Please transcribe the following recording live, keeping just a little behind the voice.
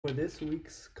For this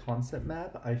week's concept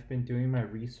map, I've been doing my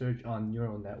research on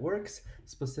neural networks,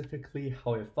 specifically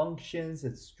how it functions,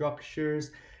 its structures,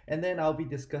 and then I'll be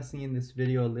discussing in this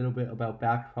video a little bit about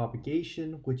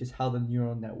backpropagation, which is how the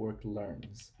neural network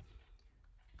learns.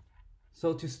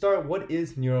 So to start, what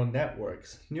is neural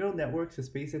networks? Neural networks is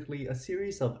basically a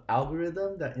series of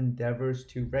algorithms that endeavors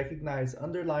to recognize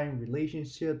underlying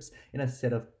relationships in a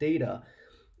set of data.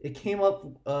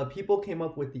 People came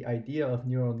up with the idea of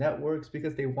neural networks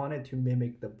because they wanted to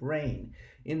mimic the brain.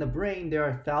 In the brain, there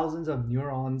are thousands of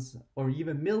neurons or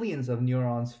even millions of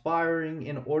neurons firing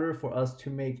in order for us to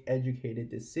make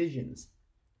educated decisions.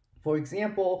 For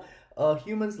example,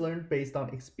 humans learn based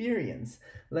on experience.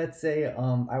 Let's say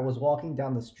I was walking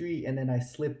down the street and then I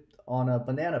slipped on a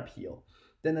banana peel.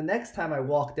 Then the next time I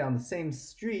walk down the same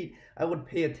street, I would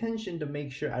pay attention to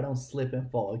make sure I don't slip and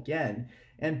fall again.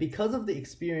 And because of the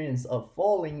experience of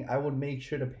falling, I would make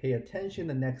sure to pay attention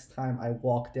the next time I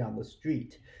walk down the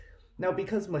street. Now,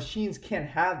 because machines can't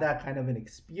have that kind of an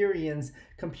experience,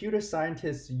 computer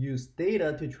scientists use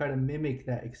data to try to mimic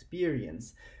that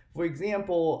experience. For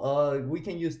example, we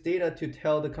can use data to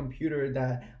tell the computer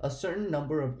that a certain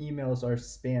number of emails are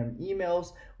spam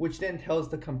emails, which then tells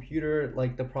the computer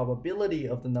like the probability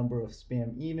of the number of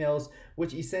spam emails,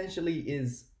 which essentially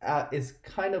is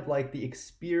kind of like the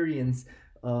experience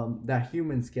that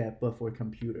humans get, but for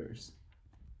computers.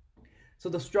 So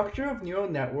the structure of neural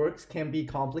networks can be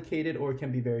complicated or it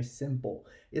can be very simple.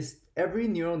 Every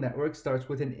neural network starts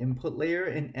with an input layer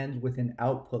and ends with an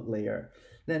output layer.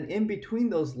 Then in between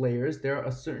those layers, there are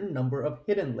a certain number of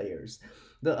hidden layers.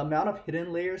 The amount of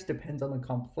hidden layers depends on the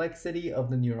complexity of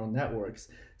the neural networks.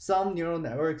 Some neural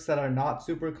networks that are not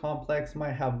super complex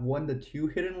might have 1 to 2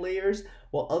 hidden layers,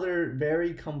 while other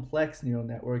very complex neural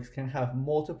networks can have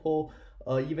multiple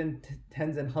even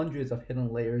tens and hundreds of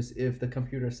hidden layers if the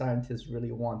computer scientist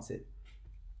really wants it.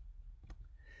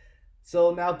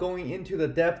 So now going into the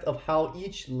depth of how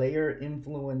each layer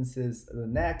influences the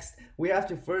next, we have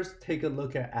to first take a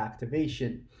look at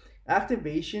activation.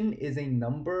 Activation is a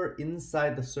number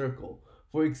inside the circle.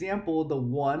 For example, the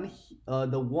one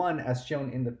as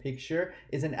shown in the picture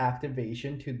is an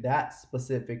activation to that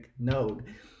specific node.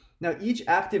 Now, each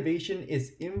activation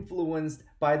is influenced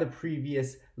by the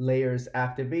previous layer's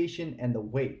activation and the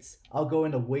weights. I'll go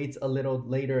into weights a little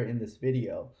later in this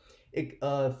video.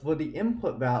 For the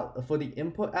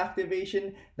input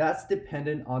activation, that's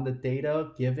dependent on the data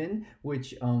given,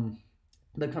 which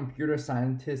the computer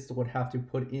scientist would have to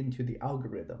put into the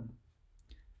algorithm.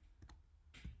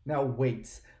 Now,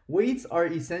 weights. Weights are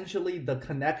essentially the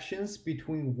connections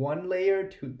between one layer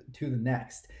to the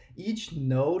next. Each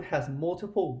node has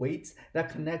multiple weights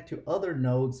that connect to other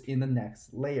nodes in the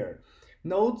next layer.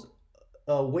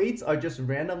 Weights are just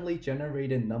randomly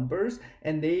generated numbers,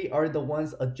 and they are the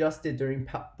ones adjusted during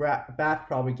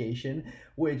backpropagation,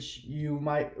 which you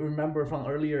might remember from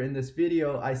earlier in this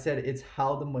video. I said it's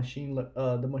how the machine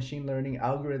learning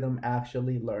algorithm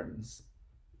actually learns.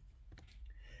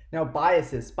 Now,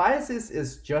 biases. Biases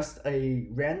is just a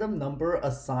random number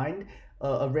assigned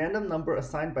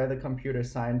by the computer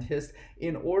scientist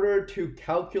in order to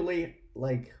calculate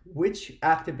like which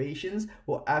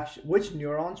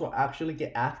neurons will actually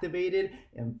get activated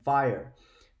and fire.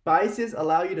 Biases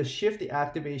allow you to shift the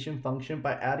activation function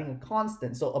by adding a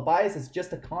constant. So a bias is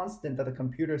just a constant that the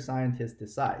computer scientist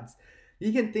decides.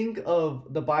 You can think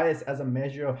of the bias as a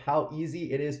measure of how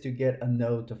easy it is to get a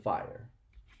node to fire.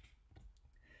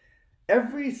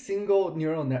 Every single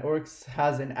neural network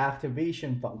has an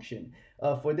activation function.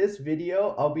 For this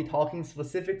video, I'll be talking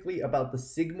specifically about the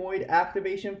sigmoid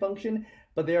activation function,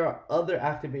 but there are other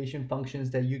activation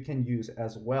functions that you can use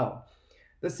as well.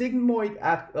 The sigmoid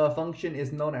function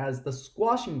is known as the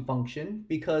squashing function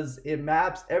because it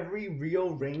maps every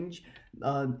real range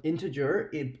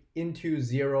integer into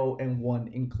 0 and 1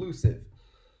 inclusive.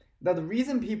 Now, the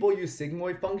reason people use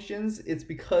sigmoid functions is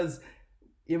because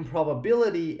in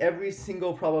probability, every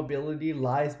single probability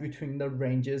lies between the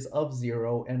ranges of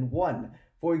 0 and 1.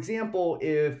 For example,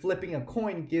 if flipping a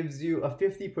coin gives you a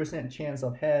 50% chance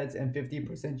of heads and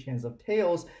 50% chance of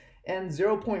tails, and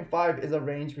 0.5 is a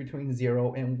range between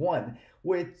 0 and 1.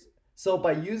 So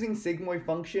by using sigmoid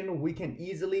function, we can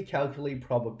easily calculate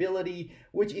probability,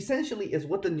 which essentially is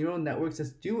what the neural networks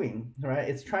is doing, right?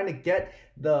 It's trying to get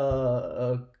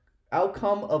the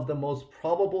outcome of the most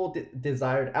probable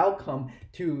desired outcome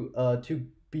to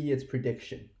be its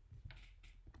prediction.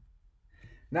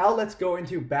 Now let's go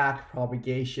into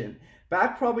backpropagation.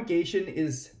 Backpropagation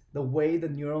is the way the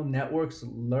neural networks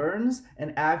learns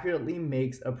and accurately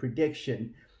makes a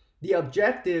prediction. The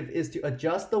objective is to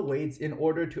adjust the weights in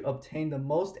order to obtain the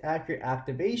most accurate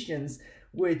activations,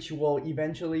 which will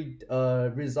eventually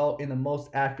result in the most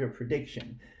accurate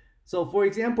prediction. So for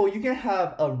example, you can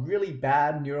have a really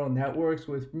bad neural networks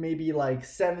with maybe like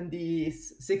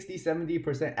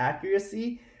 70%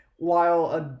 accuracy,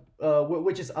 while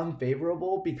which is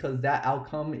unfavorable because that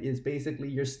outcome is basically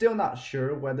you're still not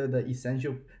sure whether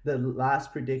the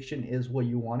last prediction is what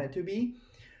you want it to be.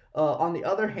 On the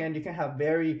other hand, you can have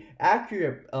very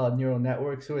accurate neural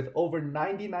networks with over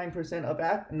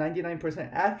 99%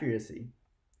 accuracy.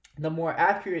 The more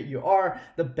accurate you are,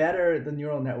 the better the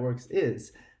neural networks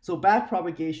is. So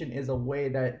backpropagation is a way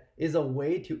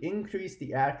to increase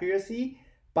the accuracy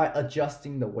by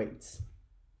adjusting the weights.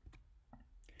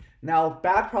 Now,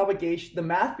 backpropagation, the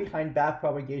math behind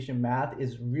backpropagation math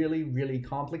is really, really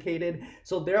complicated.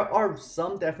 So there are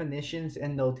some definitions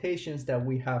and notations that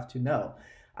we have to know.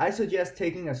 I suggest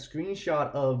taking a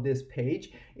screenshot of this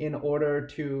page in order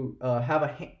to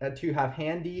have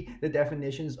handy the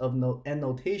definitions of and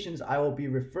notations I will be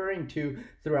referring to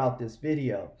throughout this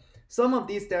video. Some of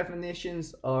these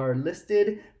definitions are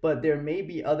listed, but there may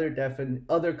be other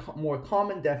more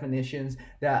common definitions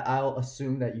that I'll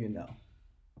assume that you know.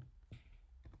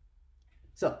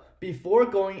 So before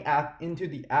going into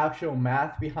the actual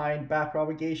math behind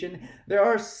backpropagation, there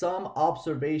are some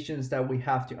observations that we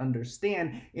have to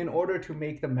understand in order to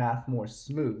make the math more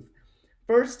smooth.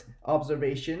 First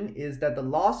observation is that the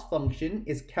loss function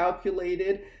is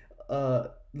calculated,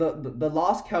 the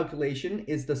loss calculation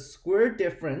is the square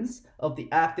difference of the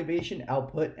activation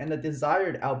output and the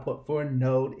desired output for a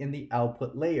node in the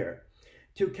output layer.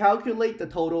 To calculate the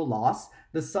total loss,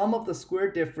 the sum of the square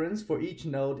difference for each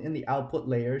node in the output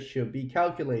layer should be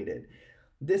calculated.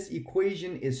 This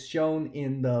equation is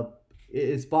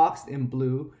boxed in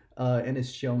blue and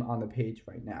is shown on the page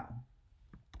right now.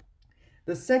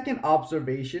 The second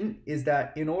observation is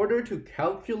that in order to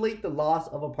calculate the loss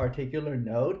of a particular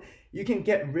node, you can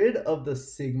get rid of the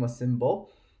sigma symbol.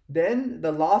 Then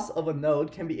the loss of a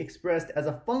node can be expressed as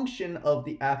a function of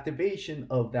the activation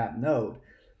of that node.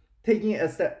 Taking it a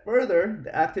step further,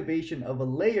 the activation of a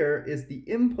layer is the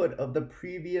input of the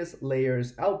previous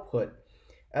layer's output.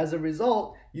 As a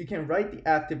result, you can write the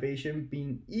activation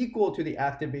being equal to the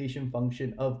activation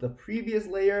function of the previous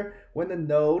layer when the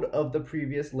node of the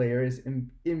previous layer is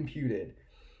imputed.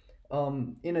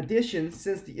 In addition,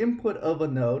 since the input of a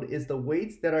node is the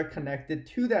weights that are connected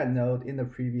to that node in the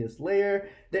previous layer,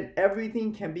 then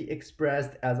everything can be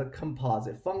expressed as a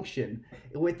composite function.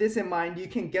 With this in mind, you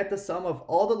can get the sum of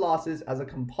all the losses as a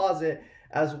composite,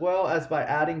 as well as by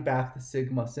adding back the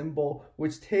sigma symbol,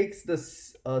 which takes the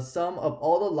sum of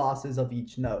all the losses of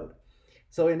each node.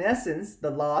 So in essence,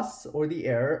 the loss or the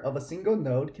error of a single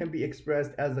node can be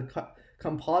expressed as a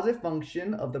composite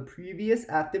function of the previous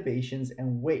activations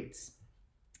and weights.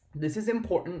 This is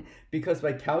important because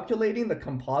by calculating the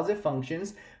composite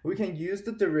functions, we can use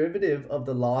the derivative of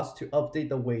the loss to update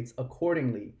the weights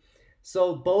accordingly.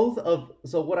 So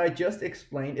what I just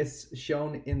explained is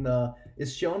shown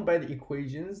by the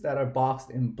equations that are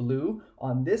boxed in blue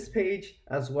on this page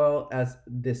as well as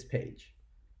this page.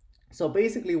 So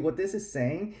basically what this is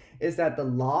saying is that the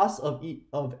loss of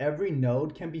every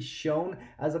node can be shown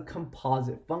as a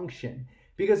composite function.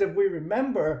 Because if we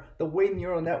remember, the way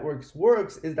neural networks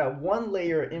works is that one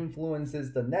layer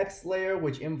influences the next layer,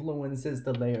 which influences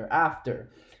the layer after.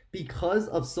 Because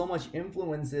of so much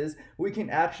influences, we can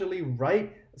actually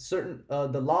write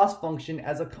the loss function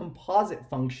as a composite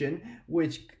function,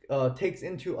 which takes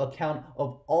into account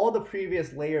of all the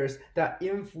previous layers that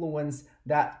influence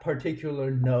that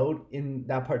particular node in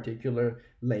that particular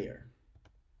layer.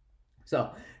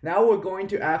 So now we're going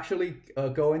to actually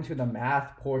go into the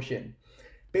math portion.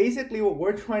 Basically, what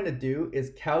we're trying to do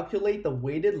is calculate the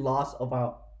weighted loss of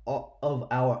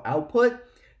our output,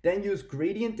 then use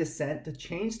gradient descent to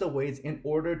change the weights in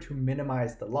order to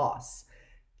minimize the loss.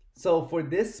 So for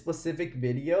this specific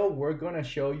video, we're going to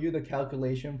show you the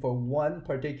calculation for one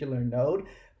particular node,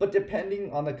 but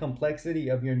depending on the complexity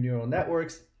of your neural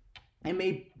networks,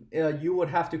 you would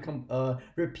have to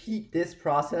repeat this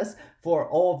process for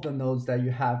all of the nodes that you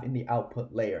have in the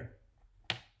output layer.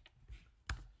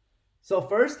 So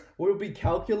first, we'll be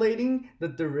calculating the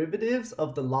derivatives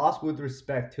of the loss with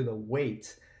respect to the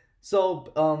weight.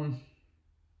 So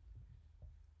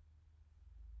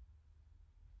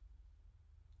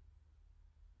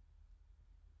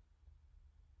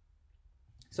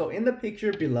in the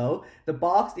picture below, the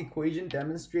boxed equation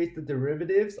demonstrates the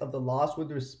derivatives of the loss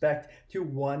with respect to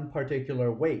one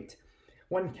particular weight.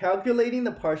 When calculating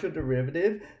the partial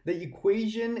derivative, the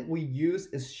equation we use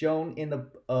is shown in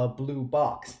the blue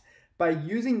box. By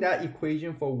using that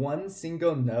equation for one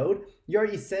single node, you're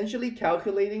essentially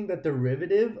calculating the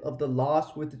derivative of the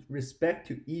loss with respect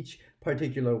to each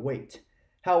particular weight.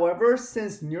 However,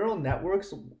 since neural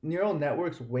networks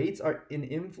weights are in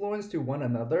influence to one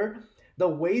another, the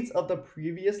weights of the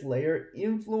previous layer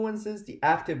influences the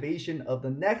activation of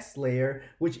the next layer,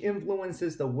 which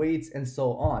influences the weights and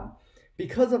so on.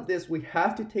 Because of this, we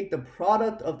have to take the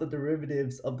product of the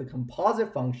derivatives of the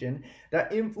composite function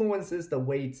that influences the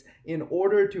weights in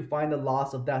order to find the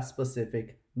loss of that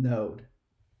specific node.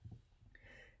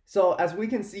 So as we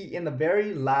can see in the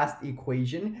very last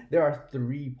equation, there are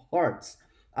 3 parts.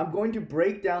 I'm going to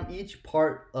break down each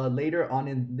part later on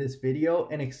in this video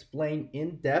and explain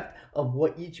in depth of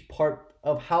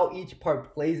how each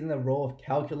part plays in the role of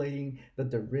calculating the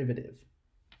derivative.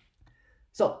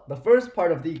 So the first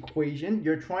part of the equation,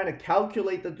 you're trying to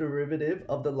calculate the derivative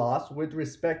of the loss with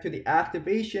respect to the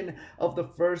activation of the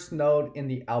first node in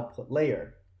the output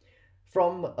layer.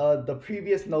 From the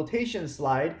previous notation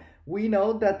slide, we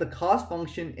know that the cost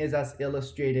function is as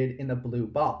illustrated in the blue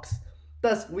box.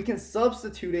 Thus, we can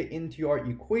substitute it into our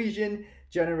equation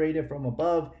generated from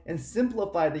above and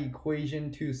simplify the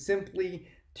equation to simply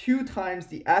 2 times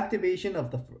the activation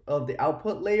of the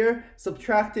output layer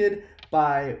subtracted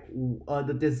by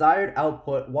the desired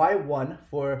output y1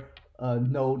 for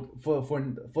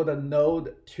the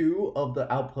node 2 of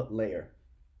the output layer.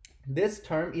 This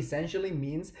term essentially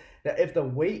means that if the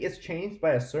weight is changed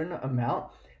by a certain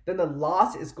amount, then the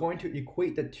loss is going to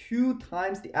equate to 2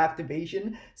 times the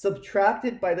activation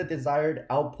subtracted by the desired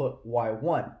output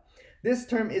y1. This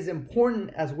term is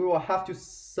important as we will have to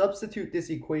substitute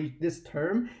this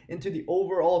term into the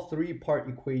overall 3-part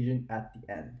equation at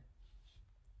the end.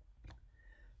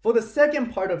 For the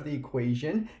second part of the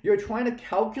equation, you're trying to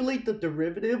calculate the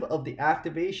derivative of the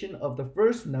activation of the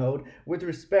first node with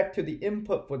respect to the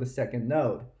input for the second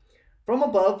node. From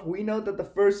above, we know that the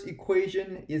first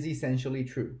equation is essentially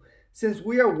true. Since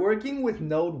we are working with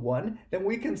node 1, then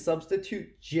we can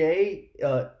substitute j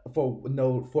for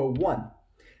 1.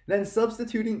 Then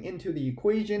substituting into the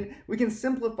equation, we can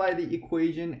simplify the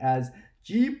equation as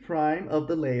g prime of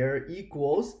the layer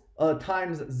equals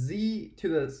times z to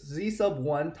the z sub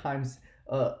 1 times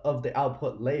of the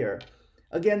output layer.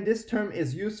 Again, this term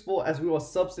is useful as we will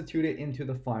substitute it into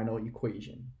the final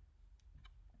equation.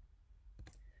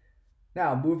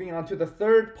 Now, moving on to the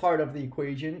third part of the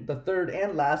equation, the third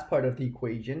and last part of the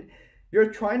equation,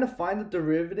 you're trying to find the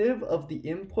derivative of the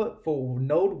input for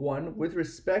node 1 with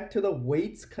respect to the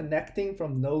weights connecting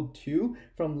from node 2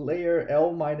 from layer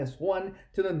L-1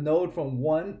 to the node from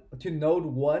node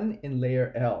 1 in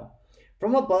layer L.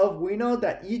 From above, we know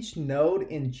that each node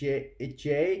in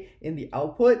J in the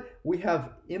output, we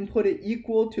have inputted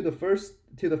equal to the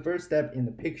first step in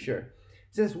the picture.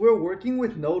 Since we're working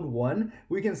with node 1,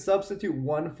 we can substitute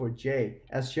 1 for j,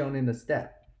 as shown in the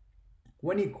step.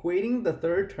 When equating the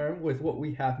third term with what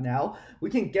we have now, we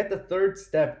can get the third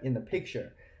step in the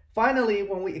picture. Finally,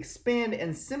 when we expand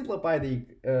and simplify the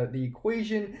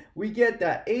equation, we get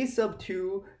that a sub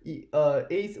 2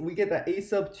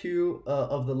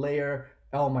 of the layer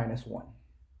L-1.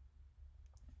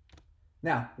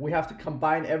 Now we have to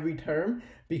combine every term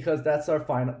because that's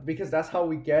how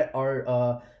we get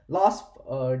our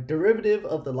derivative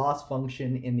of the loss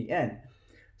function in the end.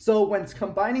 So when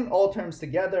combining all terms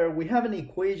together, we have an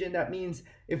equation that means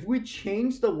if we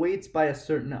change the weights by a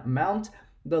certain amount,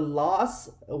 the loss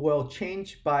will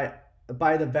change by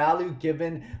the value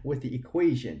given with the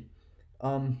equation.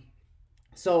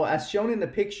 So as shown in the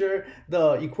picture,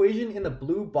 the equation in the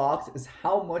blue box is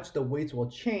how much the weights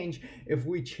will change if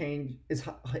we change,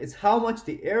 is how much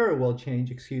the error will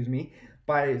change,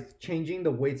 by changing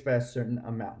the weights by a certain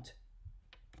amount.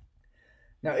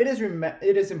 Now it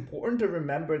is important to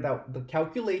remember that the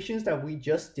calculations that we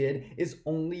just did is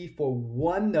only for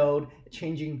one node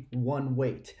changing one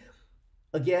weight.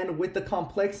 Again, with the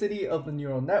complexity of the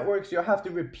neural networks, you'll have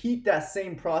to repeat that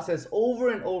same process over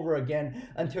and over again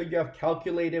until you have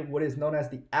calculated what is known as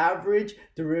the average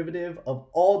derivative of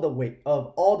all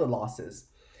the losses.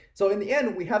 So in the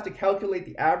end, we have to calculate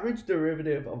the average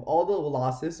derivative of all the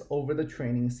losses over the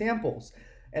training samples.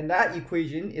 And that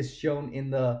equation is shown in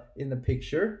the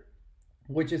picture,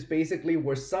 which is basically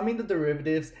we're summing the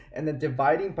derivatives and then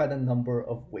dividing by the number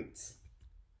of weights.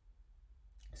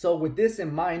 So with this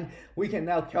in mind, we can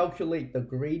now calculate the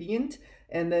gradient,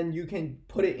 and then you can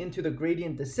put it into the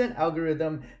gradient descent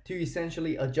algorithm to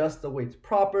essentially adjust the weights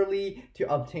properly to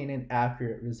obtain an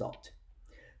accurate result.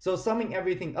 So summing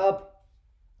everything up,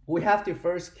 we have to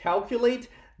first calculate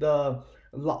the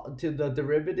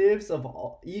derivatives of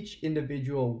each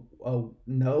individual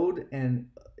node and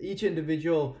each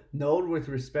individual node with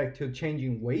respect to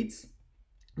changing weights.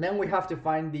 Then we have to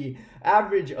find the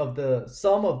average of the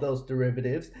sum of those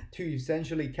derivatives to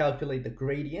essentially calculate the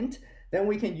gradient. Then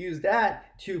we can use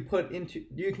that to put into,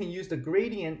 you can use the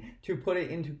gradient to put it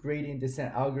into gradient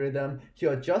descent algorithm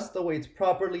to adjust the weights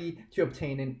properly to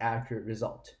obtain an accurate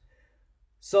result.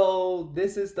 So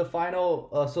this is the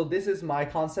final, so this is my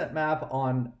concept map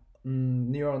on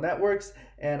neural networks,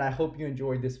 and I hope you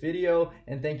enjoyed this video,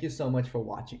 and thank you so much for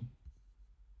watching.